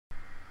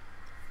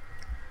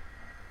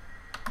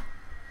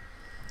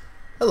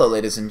Hello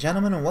ladies and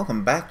gentlemen, and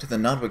welcome back to the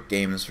Nodwik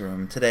Games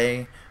Room.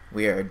 Today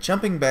we are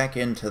jumping back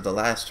into the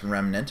last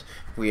Remnant.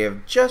 We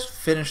have just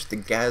finished the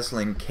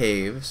Gazling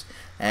Caves,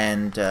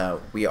 and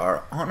we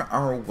are on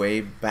our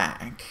way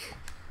back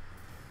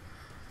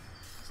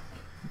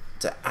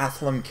to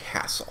Athlam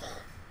Castle.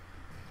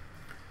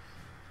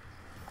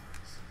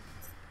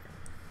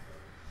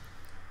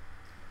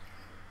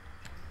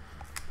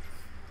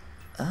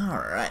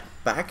 Alright,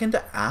 back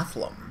into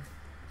Athlam.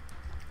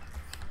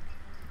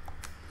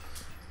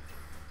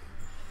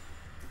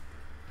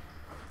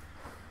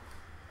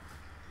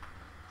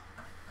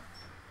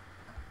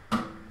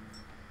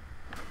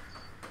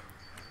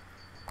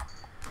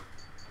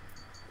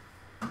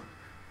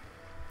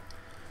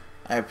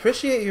 I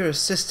appreciate your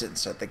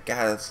assistance at the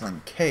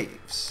Gazling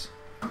Caves.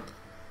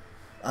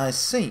 I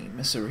see,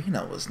 Miss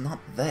Arena was not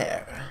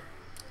there.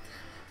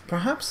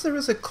 Perhaps there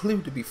is a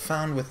clue to be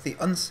found with the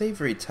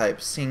unsavory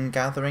types seen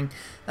gathering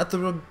at the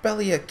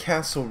Robelia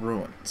Castle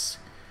ruins.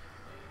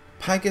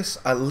 Pagus,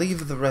 I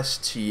leave the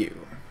rest to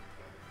you.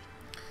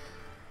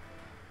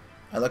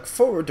 I look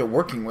forward to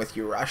working with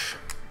you, Rush.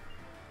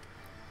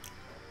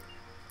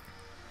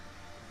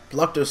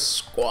 Plucker's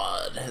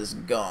squad has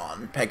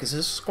gone.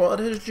 Pegasus' squad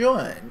has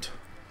joined.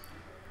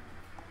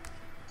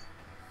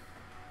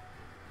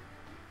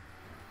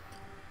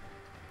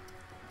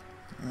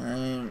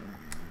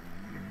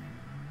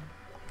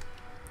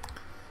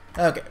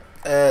 Okay,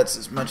 that's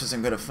as much as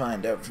I'm going to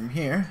find out from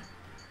here.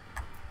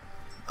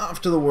 Off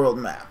to the world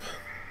map.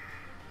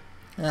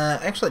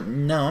 Actually,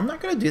 no, I'm not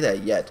going to do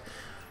that yet.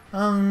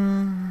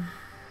 Gonna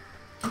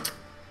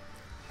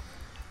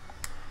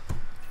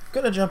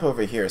jump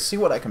over here, see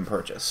what I can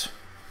purchase.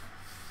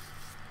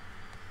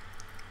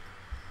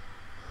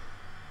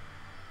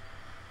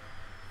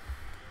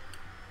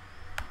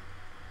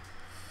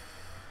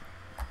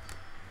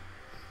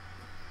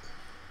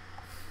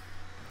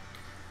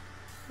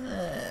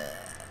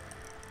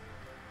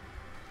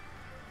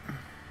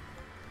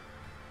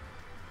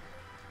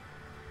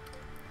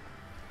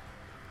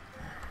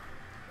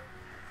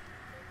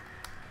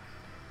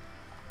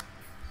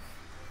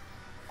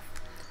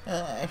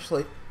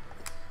 Actually,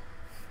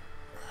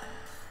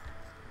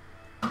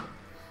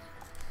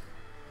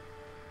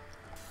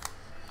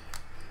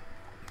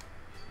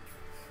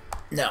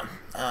 no,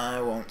 I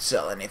won't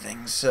sell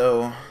anything,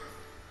 so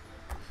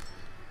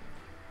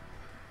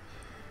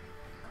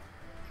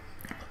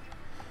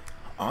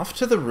off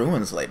to the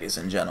ruins, ladies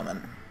and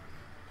gentlemen.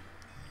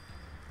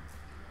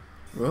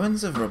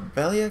 Ruins of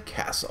Robelia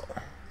Castle.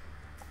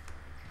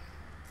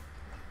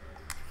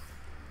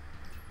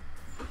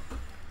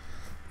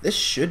 This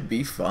should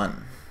be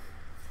fun.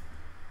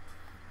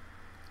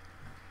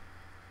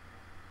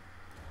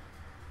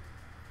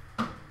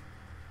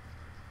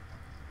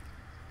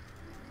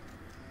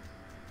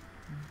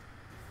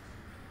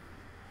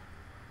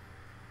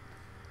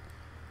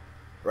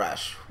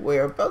 Rush,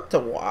 we're about to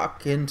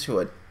walk into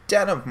a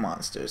den of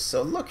monsters,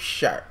 so look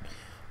sharp.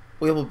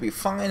 We will be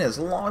fine as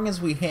long as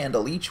we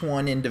handle each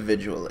one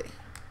individually.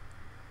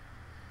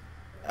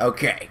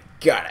 Okay,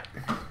 got it.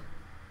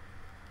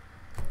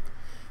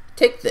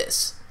 Take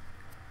this.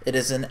 It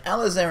is an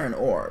Alizarin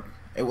orb.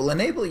 It will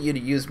enable you to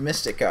use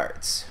mystic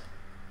arts.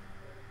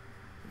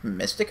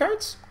 Mystic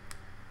arts?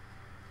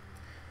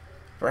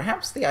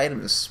 Perhaps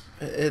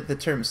the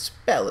term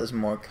spell is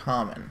more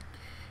common.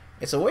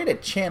 It's a way to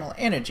channel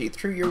energy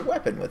through your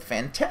weapon with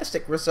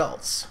fantastic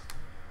results.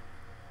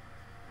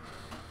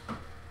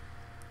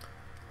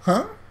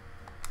 Huh?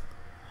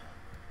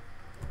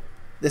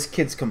 This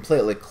kid's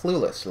completely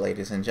clueless,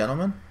 ladies and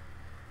gentlemen.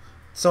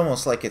 It's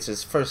almost like it's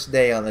his first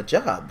day on the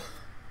job.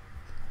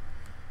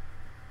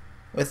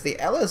 With the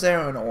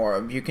Alizarin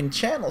orb, you can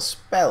channel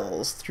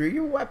spells through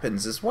your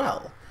weapons as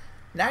well.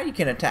 Now you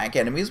can attack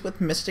enemies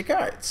with mystic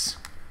arts.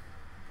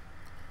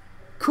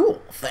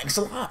 Cool, thanks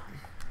a lot.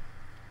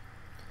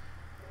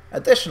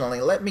 Additionally,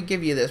 let me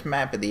give you this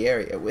map of the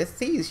area. With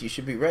these, you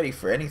should be ready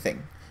for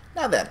anything.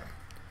 Now then,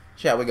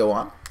 shall we go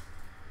on?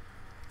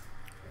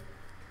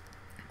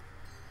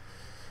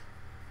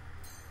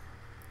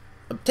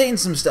 Obtain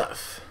some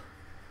stuff.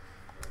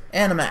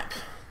 And a map.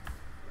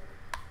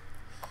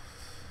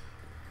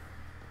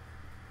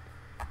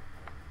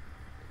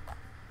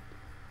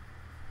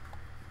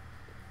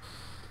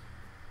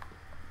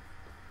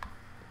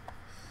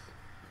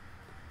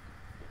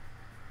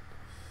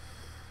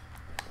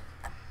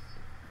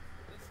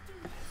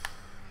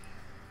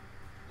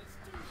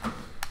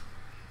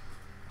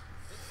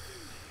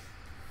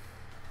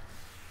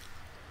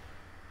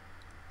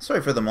 Sorry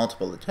for the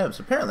multiple attempts.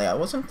 Apparently I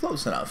wasn't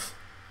close enough.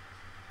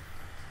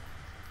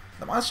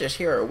 The monsters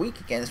here are weak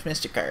against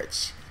mystic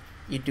arts.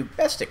 You do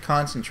best to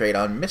concentrate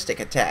on mystic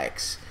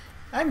attacks.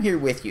 I'm here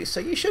with you, so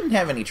you shouldn't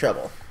have any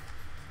trouble.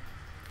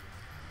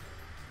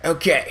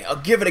 Okay,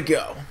 I'll give it a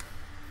go.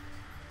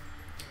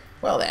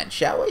 Well then,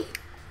 shall we?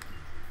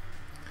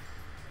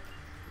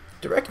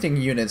 Directing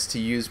units to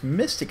use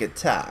mystic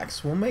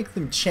attacks will make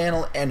them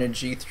channel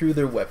energy through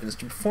their weapons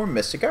to perform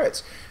mystic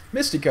arts.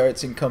 Mystic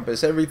arts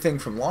encompass everything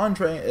from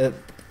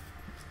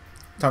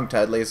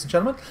tongue-tied, ladies and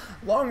gentlemen.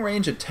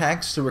 Long-range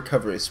attacks to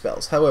recovery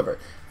spells. However,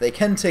 they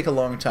can take a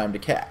long time to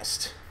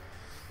cast.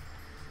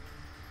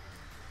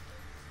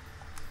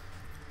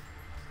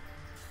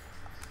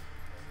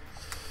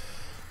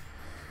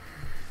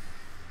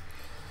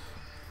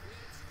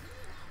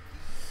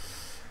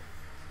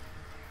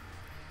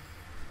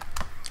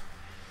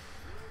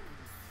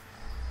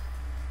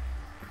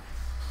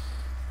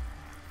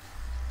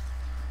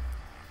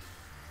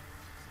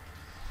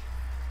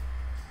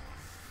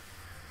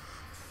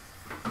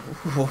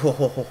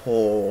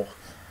 Oh,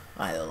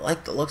 I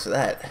like the looks of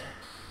that.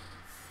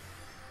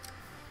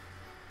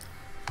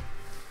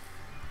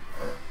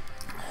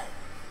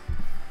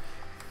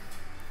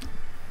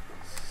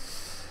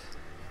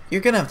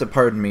 You're gonna have to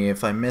pardon me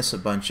if I miss a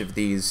bunch of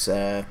these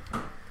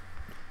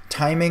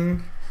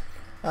timing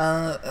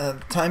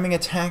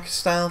attack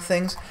style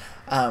things.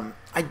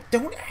 I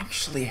don't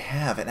actually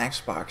have an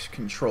Xbox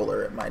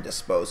controller at my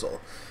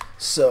disposal,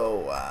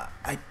 so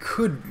I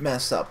could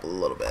mess up a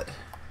little bit.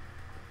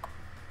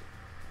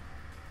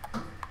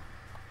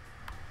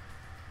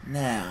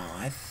 Now,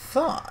 I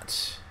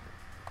thought,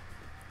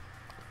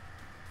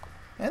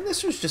 and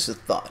this was just a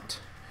thought,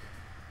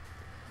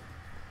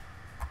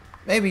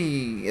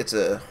 maybe it's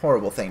a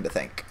horrible thing to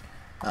think,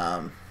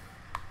 but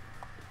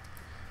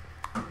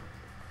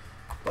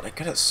I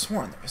could have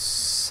sworn there was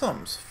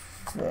some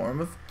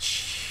form of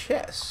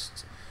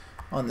chest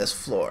on this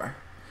floor,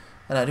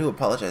 and I do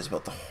apologize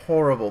about the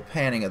horrible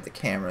panning of the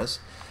cameras.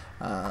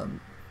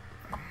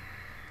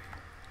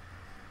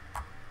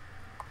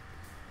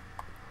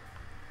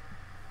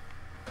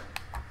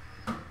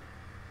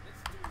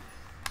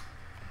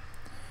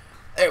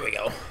 There we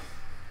go.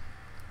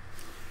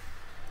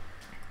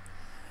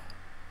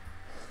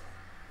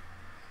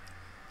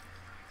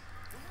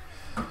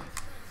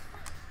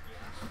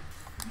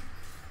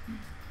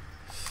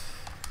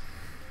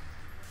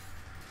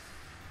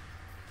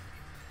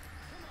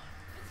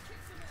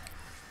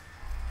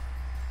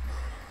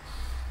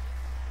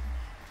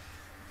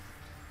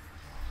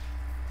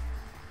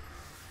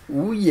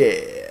 Ooh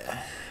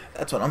yeah,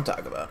 that's what I'm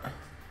talking about.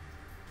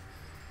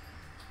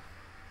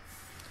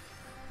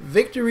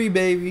 Victory,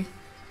 baby.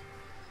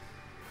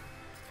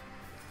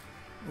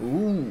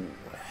 Ooh.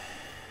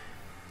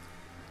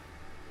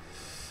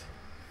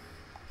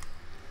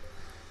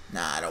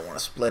 Nah, I don't want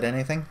to split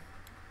anything.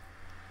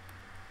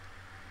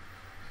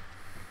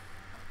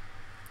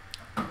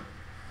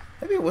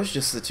 Maybe it was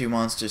just the two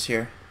monsters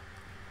here.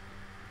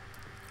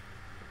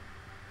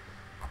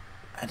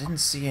 I didn't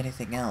see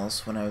anything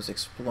else when I was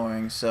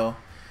exploring, so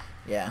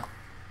yeah.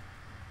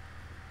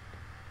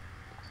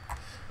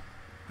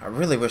 I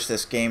really wish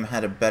this game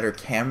had a better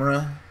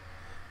camera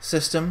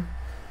system,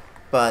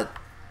 but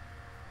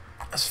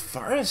as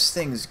far as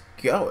things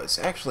go, it's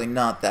actually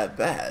not that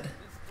bad.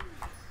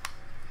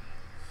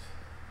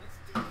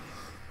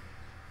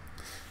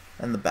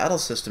 And the battle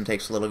system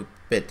takes a little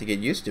bit to get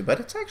used to, but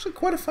it's actually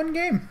quite a fun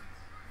game.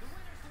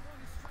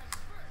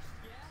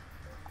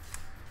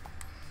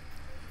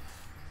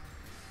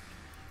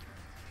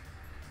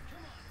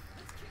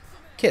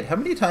 Kid, how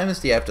many times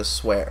do you have to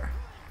swear?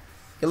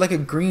 You're like a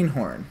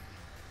greenhorn.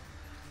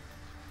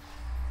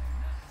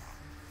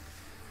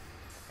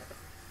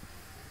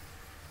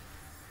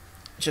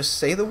 Just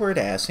say the word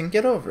ass and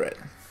get over it.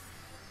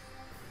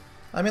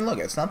 I mean, look,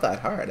 it's not that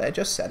hard. I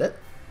just said it.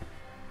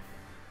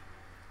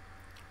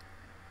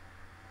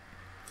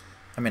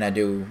 I mean, I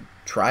do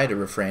try to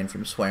refrain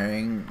from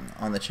swearing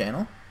on the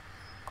channel.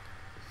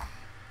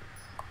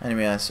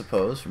 Anyway, I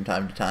suppose from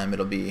time to time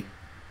it'll be...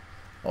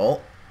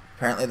 Oh,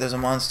 apparently there's a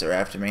monster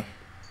after me.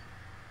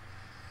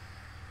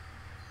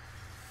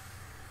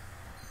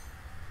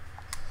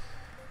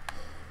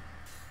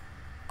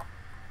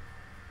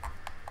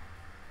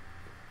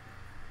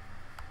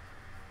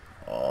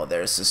 Oh,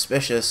 they're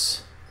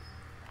suspicious.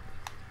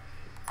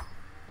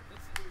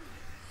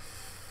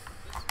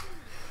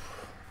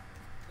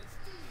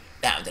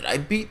 Now, did I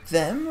beat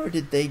them or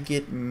did they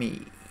get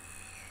me?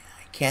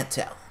 I can't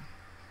tell.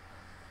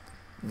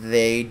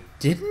 They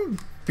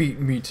didn't beat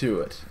me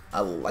to it. I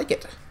like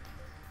it.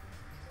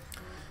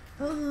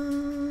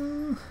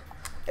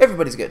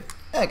 Everybody's good.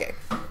 Okay.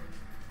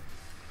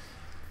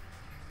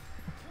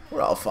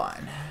 We're all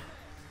fine.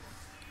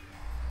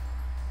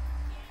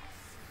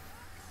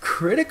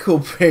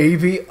 Critical,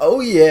 baby.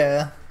 Oh,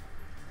 yeah.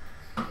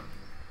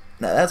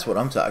 Now, that's what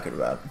I'm talking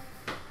about.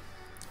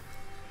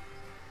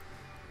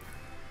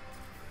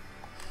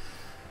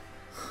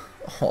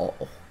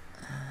 Oh,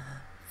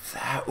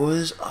 that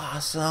was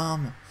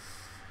awesome.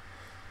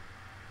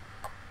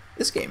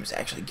 This game is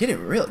actually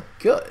getting real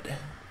good.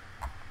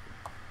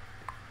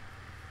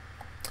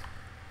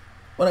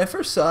 When I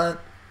first saw it,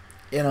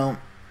 you know,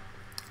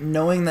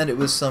 knowing that it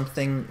was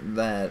something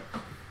that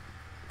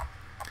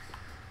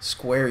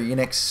Square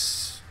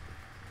Enix,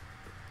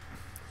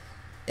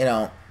 you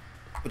know,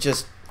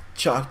 just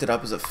chalked it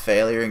up as a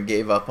failure and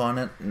gave up on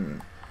it,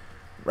 and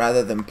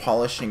rather than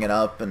polishing it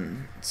up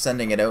and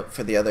sending it out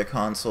for the other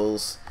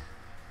consoles,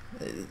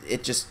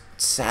 it just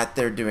sat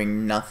there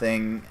doing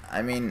nothing.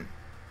 I mean,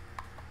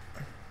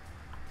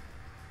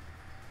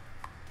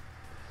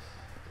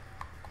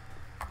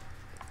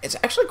 It's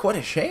actually quite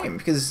a shame,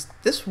 because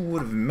this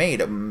would have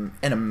made an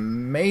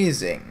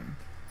amazing...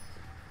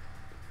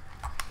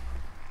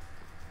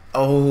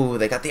 Oh,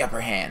 they got the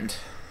upper hand.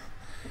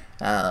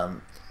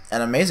 An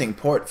amazing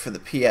port for the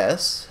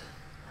PS.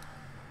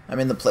 I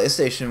mean, the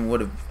PlayStation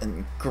would have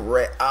been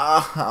great.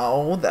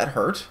 Ow, that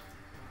hurt.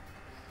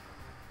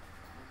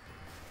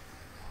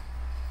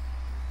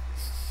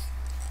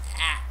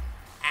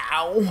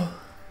 Ow.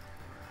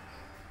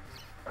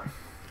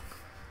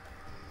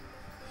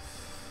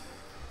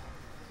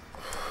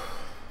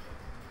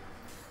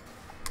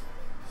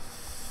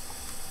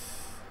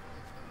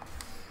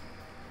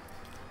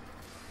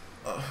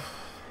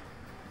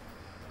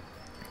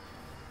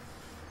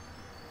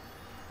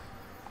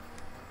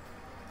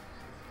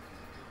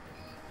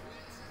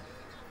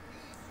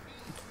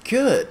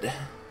 Good.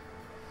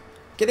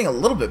 Getting a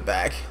little bit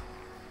back.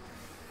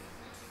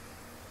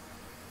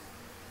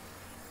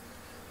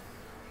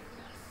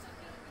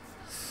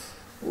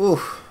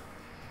 Ooh.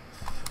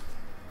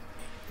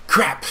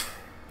 Crap.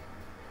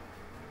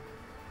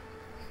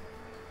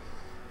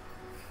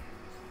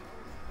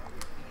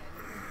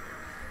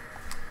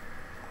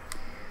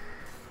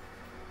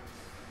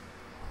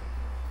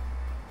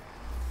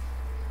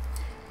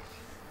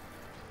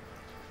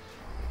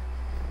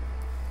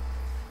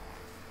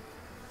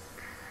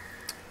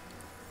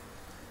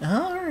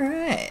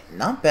 Alright,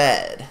 not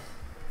bad.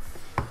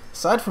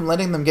 Aside from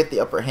letting them get the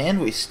upper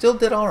hand, we still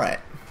did alright.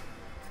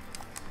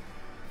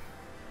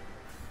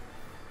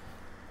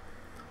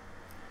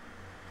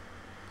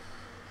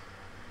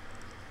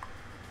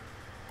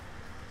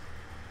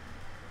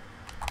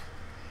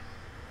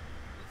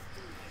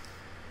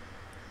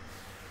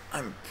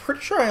 I'm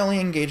pretty sure I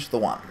only engaged the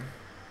one.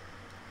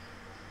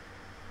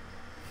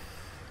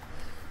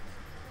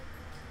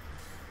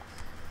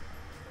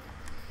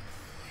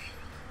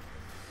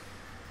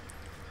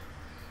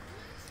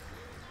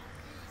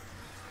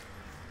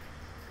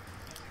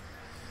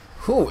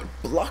 Ooh, it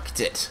blocked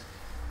it.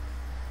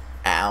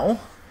 Ow.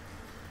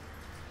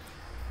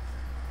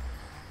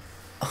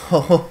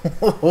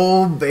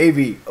 Oh,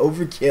 baby.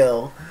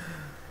 Overkill.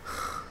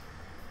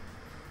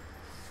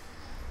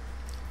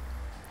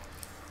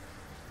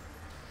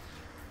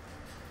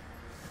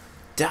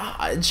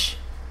 Dodge?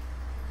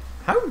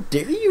 How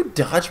dare you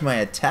dodge my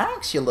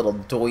attacks, you little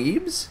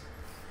dweebs?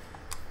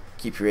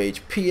 Keep your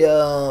HP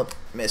up.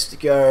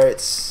 Mystic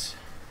Arts.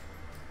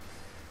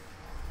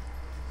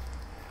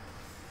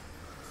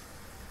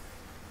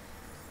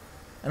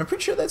 And I'm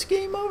pretty sure that's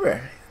game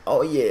over.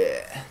 Oh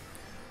yeah.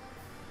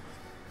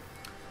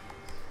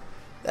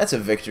 That's a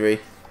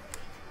victory.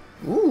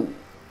 Ooh.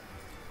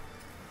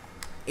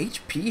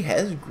 HP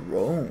has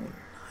grown.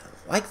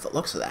 I like the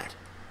looks of that.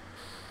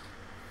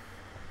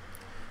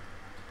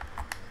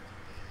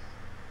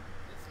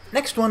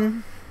 Next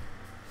one.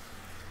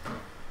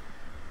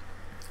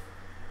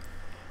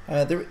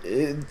 There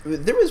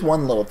was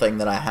one little thing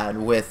that I had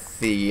with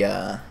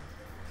the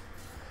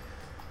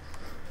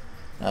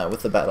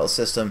battle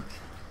system.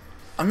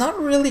 I'm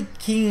not really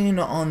keen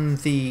on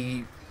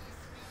the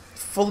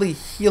fully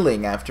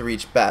healing after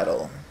each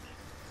battle.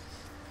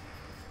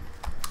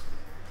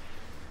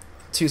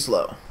 Too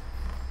slow.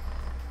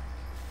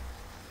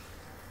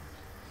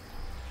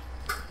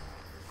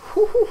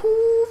 Hoo hoo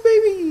hoo,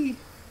 baby!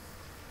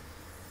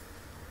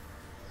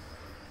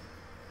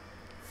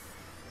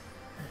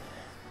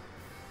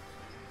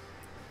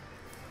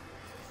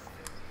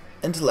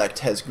 Intellect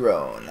has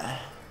grown.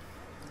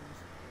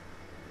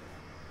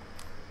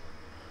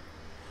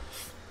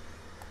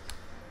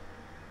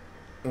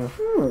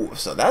 Ooh,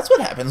 so that's what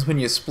happens when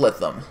you split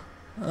them.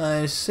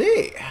 I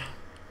see.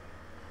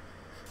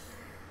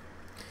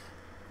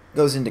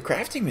 Goes into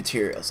crafting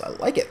materials. I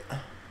like it.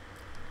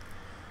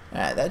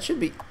 Alright, that should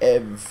be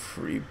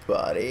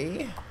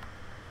everybody.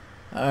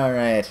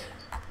 Alright.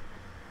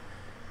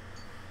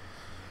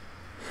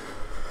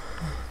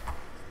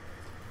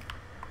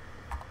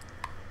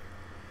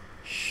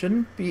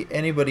 Shouldn't be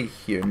anybody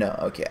here. No,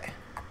 okay.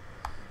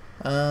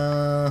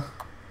 Might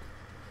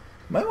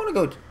want to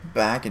go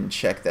back and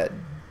check that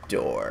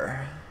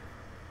door.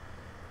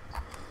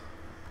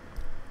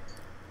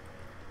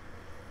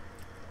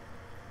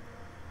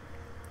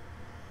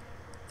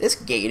 This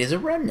gate is a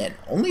remnant.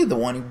 Only the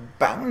one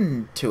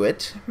bound to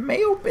it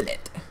may open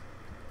it.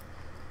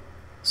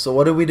 So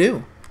what do we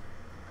do?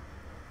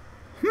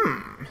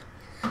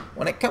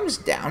 When it comes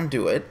down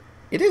to it,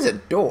 it is a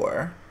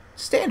door.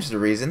 Stands to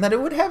reason that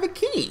it would have a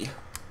key.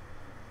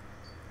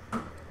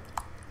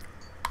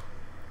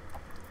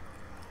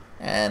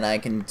 And I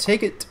can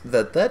take it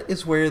that that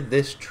is where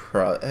this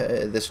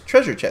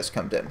treasure chest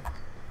comes in.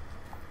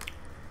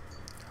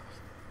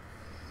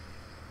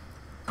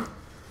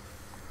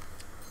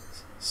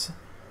 So,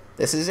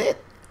 this is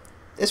it.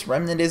 This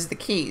remnant is the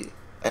key.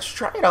 Let's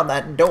try it on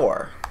that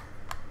door.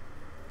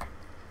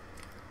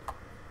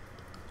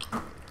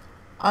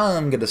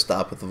 I'm gonna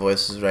stop with the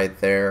voices right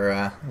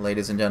there,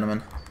 ladies and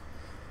gentlemen.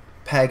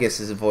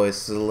 Pagus's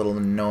voice is a little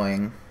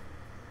annoying.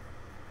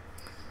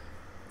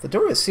 The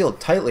door is sealed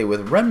tightly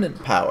with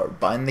remnant power.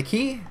 Bind the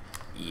key?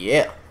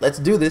 Yeah, let's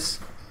do this.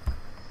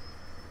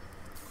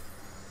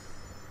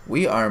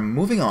 We are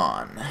moving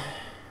on.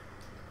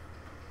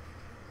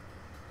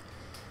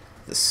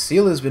 The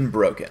seal has been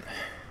broken.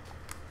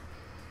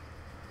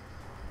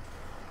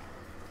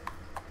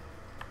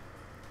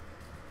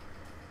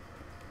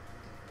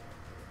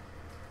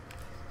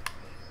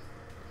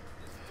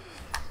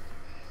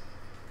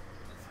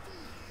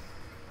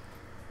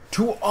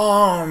 To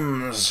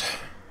arms!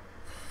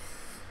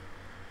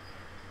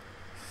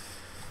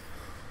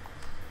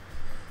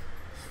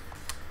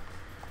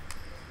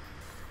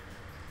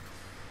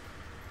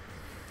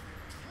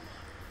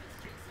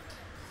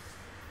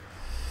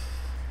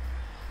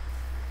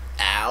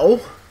 Ow!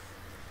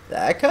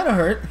 That kind of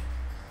hurt.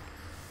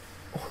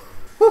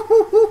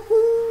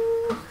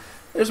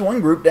 There's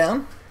one group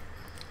down.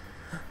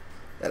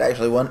 That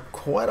actually went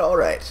quite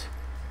alright.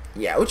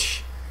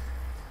 Youch.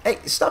 Hey,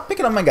 stop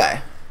picking on my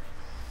guy.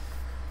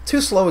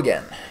 Too slow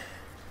again.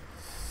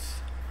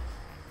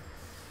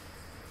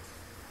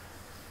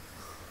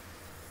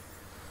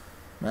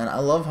 Man, I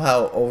love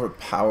how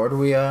overpowered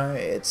we are.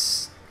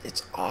 It's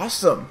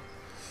awesome.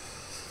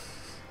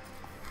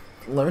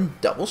 Learn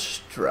double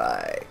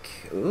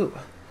strike. Ooh,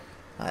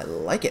 I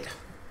like it.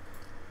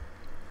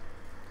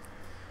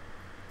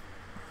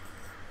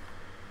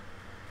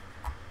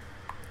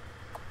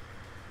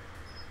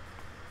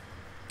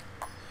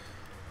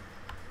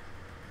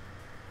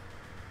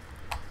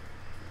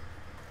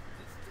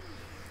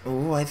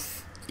 Ooh,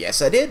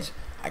 yes, I did.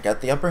 I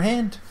got the upper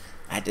hand.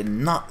 I did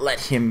not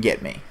let him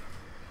get me.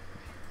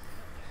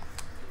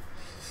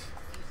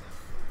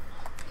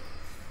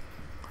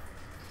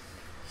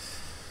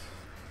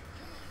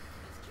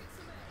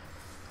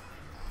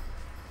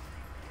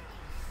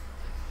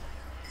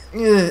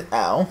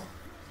 Ow.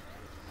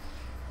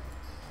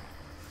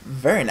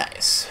 Very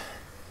nice.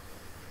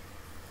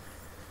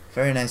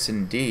 Very nice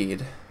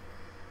indeed.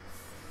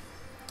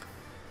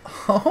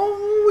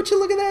 Oh, would you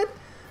look at that?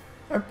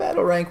 Our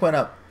battle rank went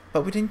up,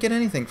 but we didn't get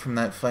anything from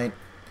that fight.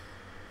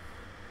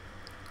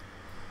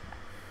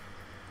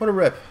 What a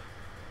rip.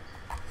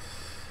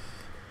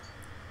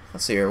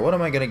 Let's see here. What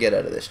am I going to get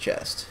out of this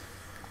chest?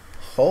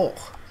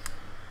 Oh,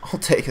 I'll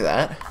take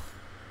that.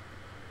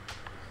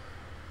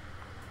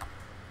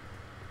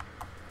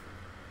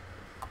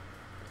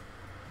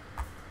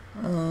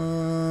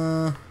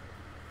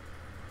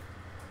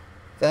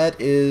 That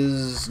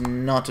is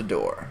not a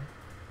door.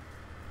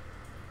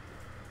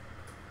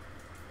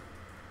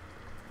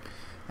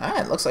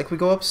 Alright, looks like we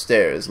go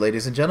upstairs,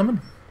 ladies and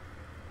gentlemen.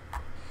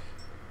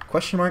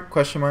 Question mark,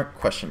 question mark,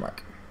 question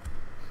mark.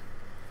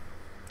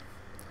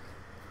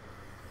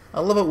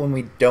 I love it when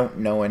we don't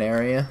know an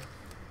area.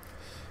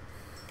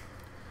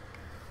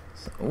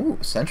 Ooh,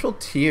 central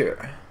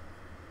tier.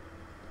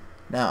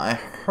 Now, I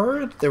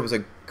heard there was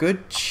a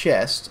good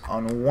chest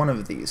on one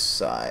of these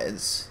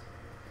sides.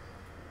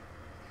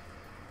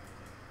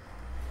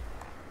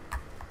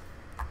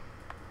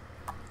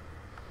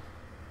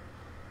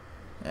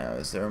 Now,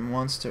 is there a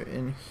monster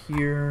in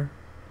here?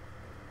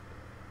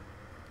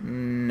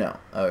 No.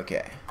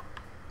 Okay.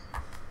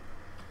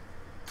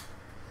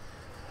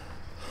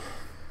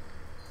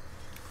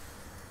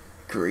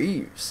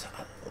 Greaves.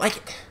 I like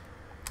it.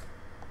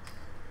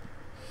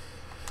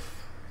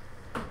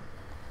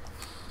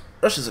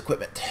 Rush's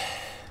equipment.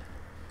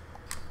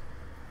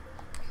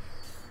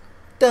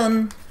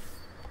 Done.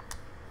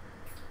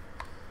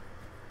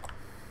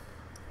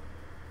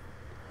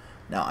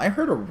 Now, I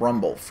heard a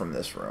rumble from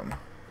this room.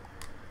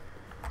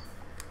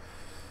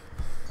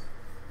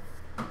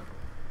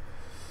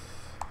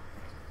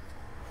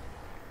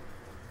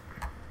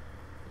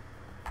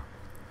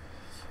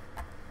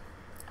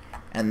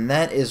 And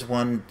that is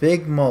one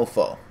big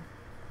mofo.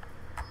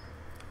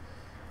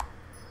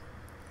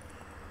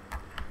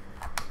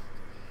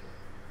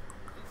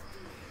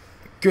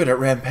 Good, it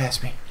ran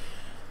past me.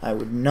 I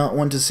would not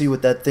want to see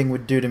what that thing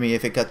would do to me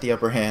if it got the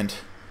upper hand.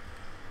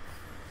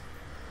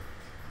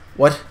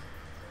 What?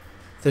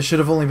 There should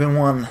have only been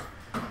one.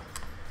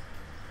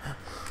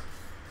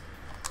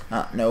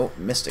 No,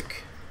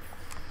 Mystic.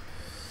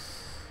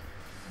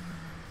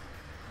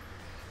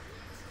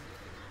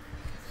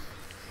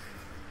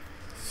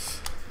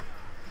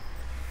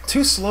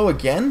 Too slow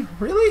again?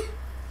 Really?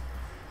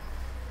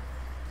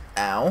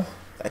 Ow.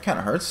 That kind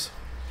of hurts.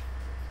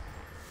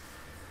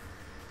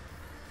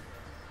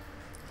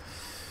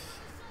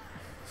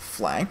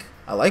 Flank.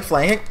 I like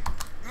flanking.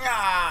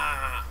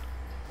 Ah!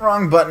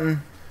 Wrong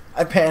button.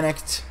 I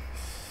panicked.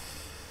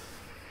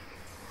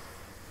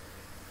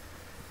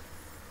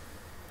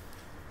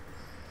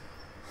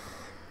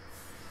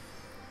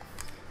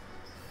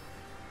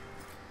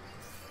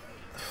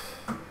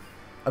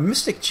 A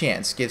Mystic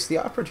Chance gives the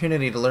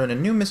opportunity to learn a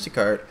new Mystic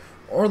Art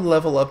or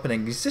level up an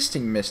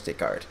existing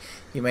Mystic Art.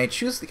 You may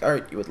choose the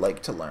art you would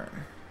like to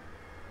learn.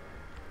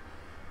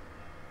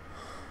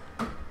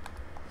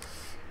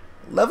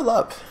 Level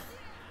up.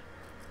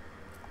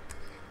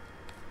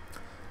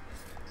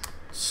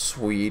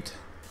 Sweet.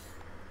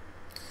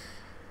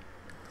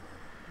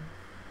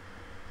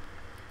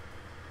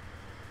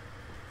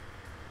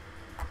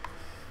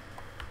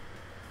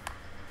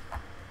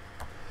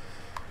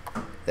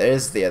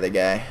 There's the other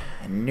guy.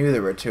 I knew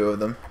there were two of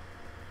them.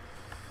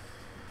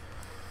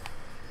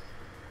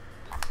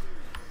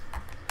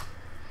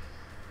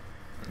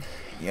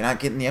 You're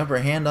not getting the upper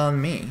hand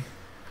on me,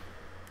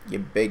 you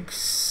big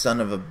son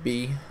of a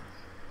bee.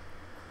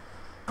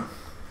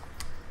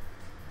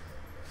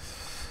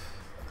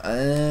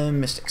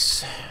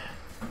 Mystics.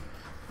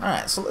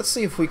 Alright, so let's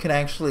see if we can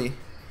actually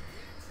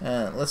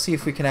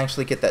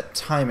get that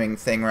timing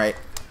thing right.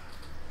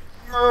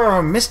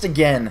 Missed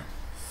again.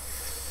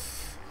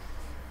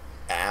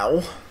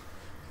 Ow.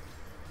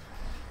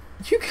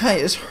 You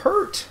guys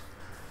hurt.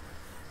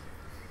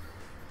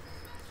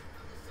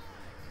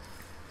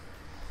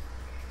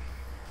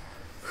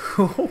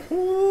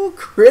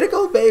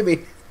 Critical,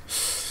 baby.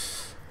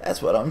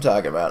 That's what I'm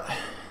talking about.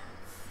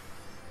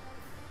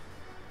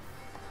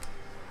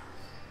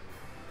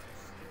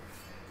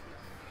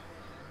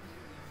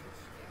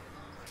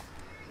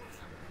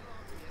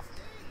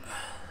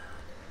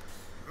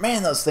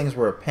 Man, those things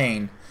were a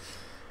pain.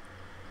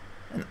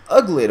 And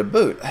ugly to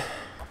boot.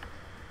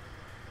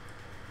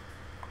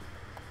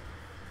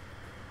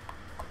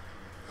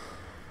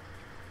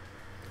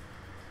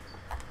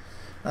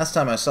 Last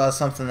time I saw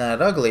something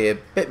that ugly,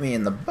 it bit me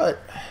in the butt.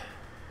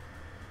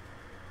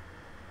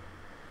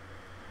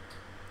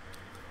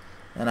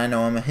 And I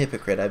know I'm a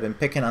hypocrite. I've been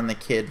picking on the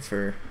kid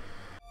for...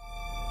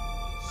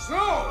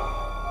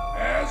 So,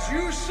 as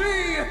you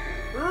see,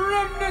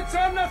 remnants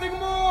are nothing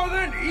more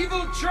than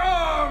evil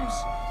charms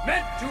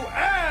meant to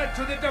add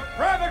to the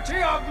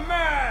depravity of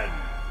man.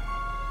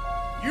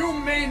 You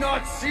may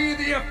not see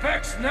the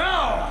effects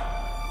now,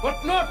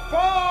 but not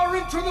far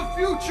into the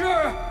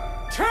future,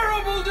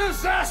 terrible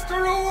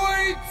disaster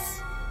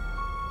awaits!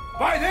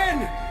 By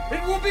then,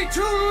 it will be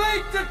too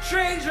late to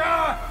change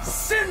our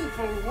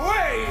sinful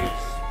ways!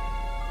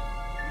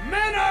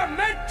 Men are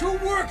meant to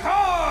work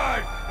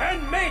hard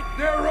and make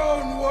their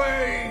own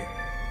way!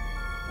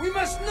 We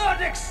must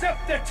not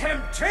accept the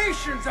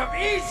temptations of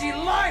easy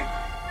life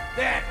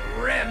that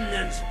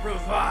remnants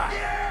provide!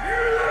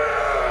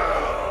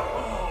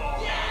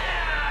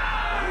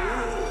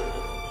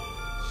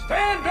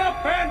 Stand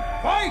up and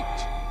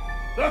fight!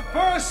 The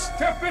first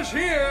step is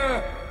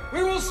here!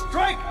 We will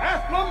strike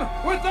Athlum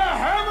with the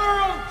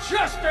hammer of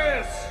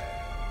justice!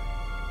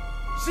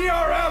 See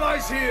our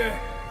allies here,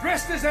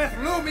 dressed as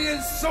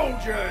Athlumian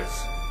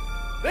soldiers!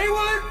 They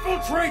will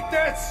infiltrate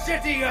that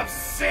city of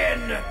sin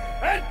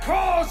and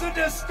cause a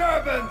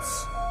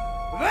disturbance!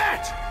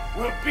 That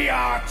will be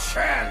our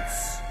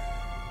chance!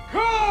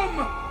 Come!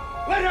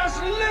 Let us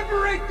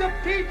liberate the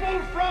people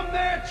from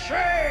their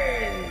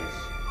chains!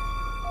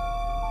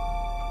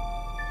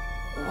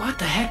 What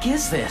the heck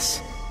is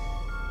this?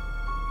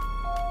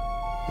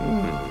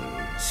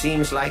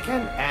 Seems like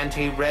an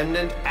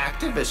anti-remnant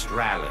activist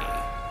rally.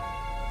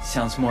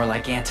 Sounds more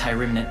like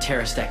anti-remnant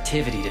terrorist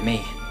activity to me.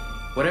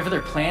 Whatever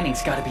they're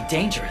planning's gotta be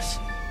dangerous.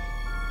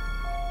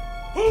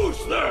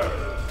 Who's there?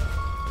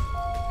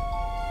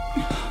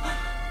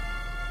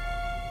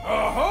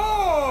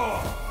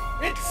 Oh!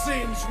 It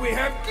seems we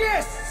have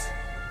guests!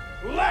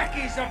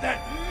 Lackeys of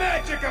that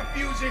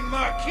magic-abusing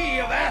Marquis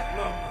of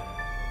Athlum!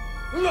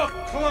 Look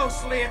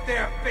closely at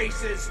their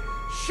faces,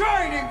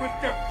 shining with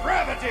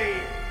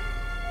depravity!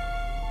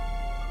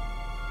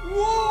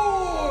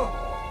 War!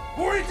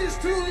 For it is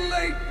too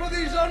late for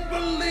these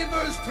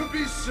unbelievers to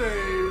be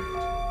saved.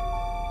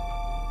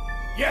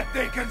 Yet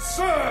they can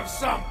serve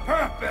some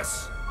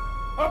purpose.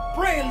 A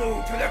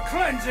prelude to the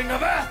cleansing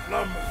of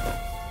Athlum.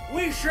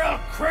 We shall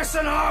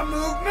christen our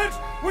movement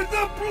with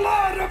the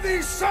blood of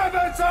these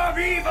servants of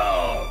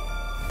evil!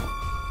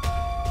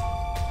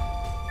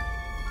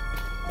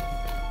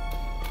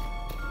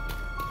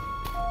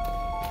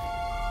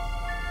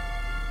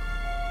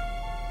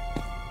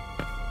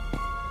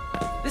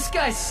 This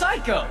guy's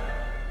psycho!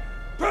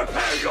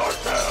 Prepare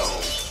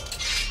yourselves!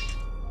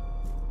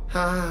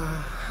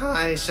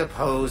 I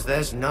suppose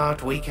there's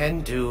naught we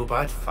can do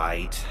but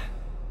fight.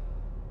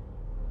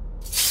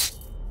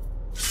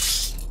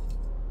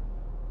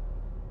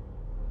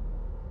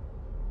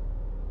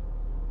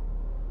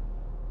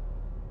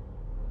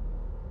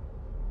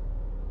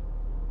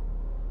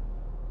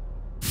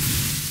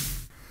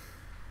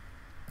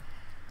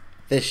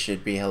 This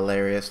should be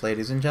hilarious,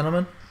 ladies and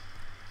gentlemen.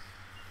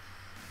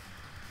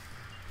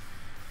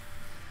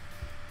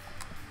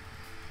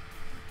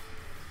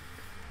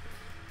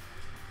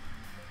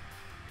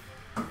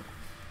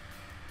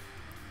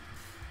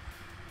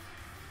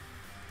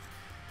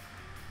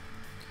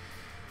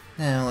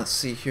 Now, let's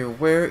see here.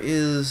 Where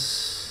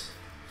is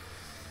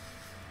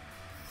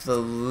the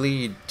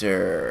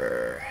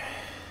leader?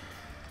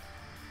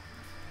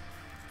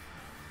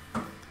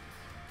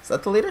 Is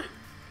that the leader?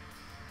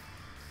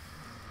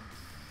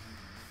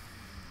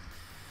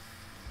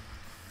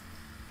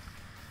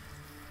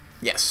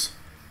 Yes.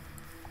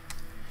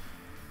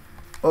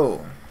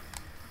 Oh.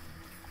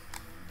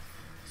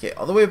 Okay,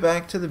 all the way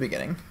back to the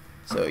beginning.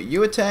 So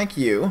you attack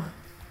you.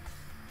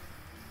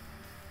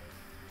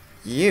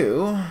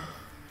 You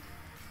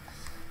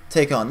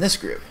take on this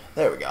group.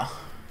 There we go.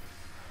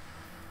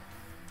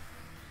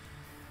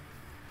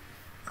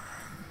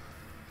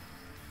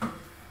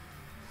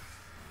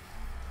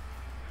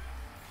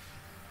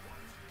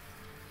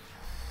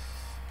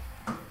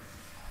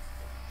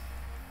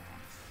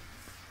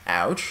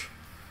 Ouch.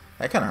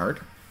 That kind of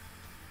hurt.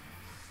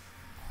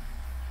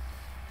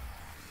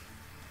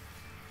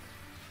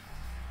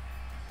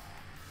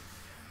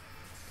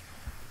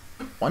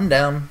 One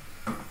down.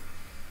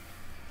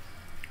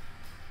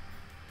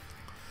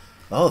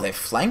 Oh, they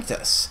flanked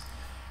us.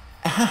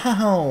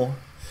 Ow.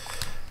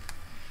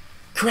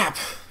 Crap.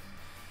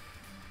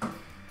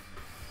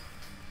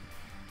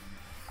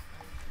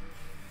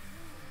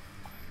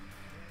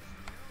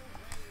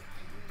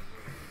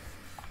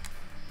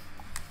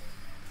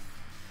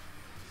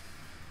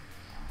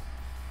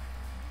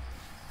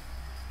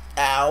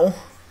 Ow.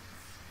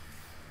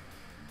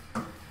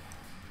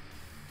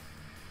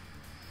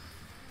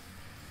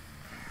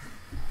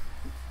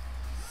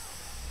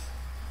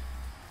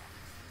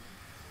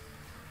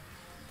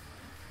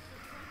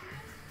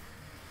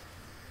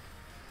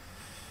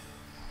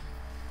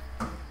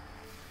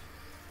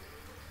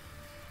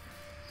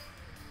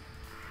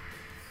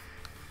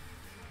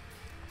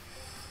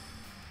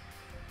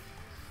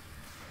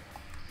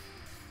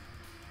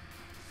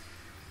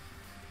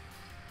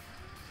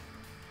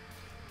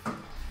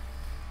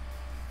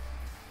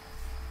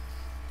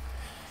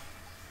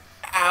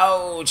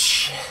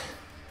 Ouch.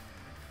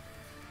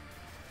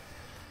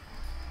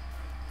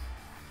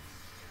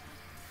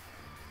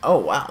 Oh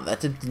wow, that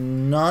did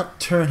not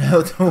turn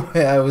out the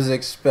way I was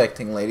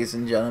expecting, ladies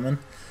and gentlemen.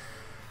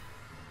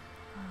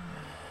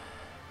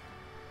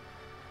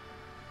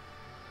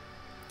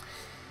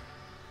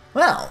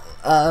 Well,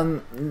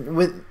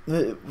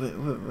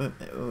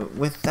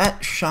 with that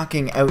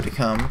shocking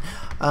outcome,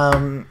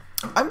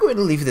 I'm going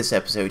to leave this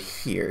episode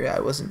here. I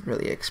wasn't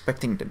really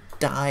expecting to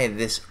die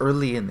this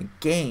early in the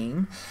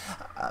game.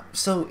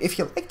 So if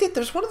you liked it,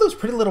 there's one of those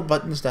pretty little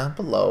buttons down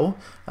below.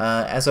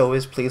 As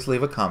always, please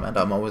leave a comment.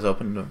 I'm always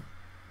open to,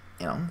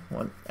 you know,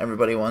 what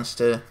everybody wants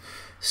to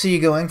see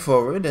going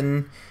forward.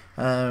 And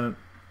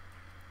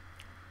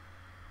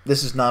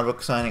this is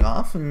Nodwik signing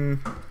off, and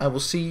I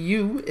will see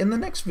you in the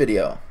next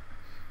video.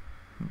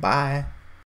 Bye.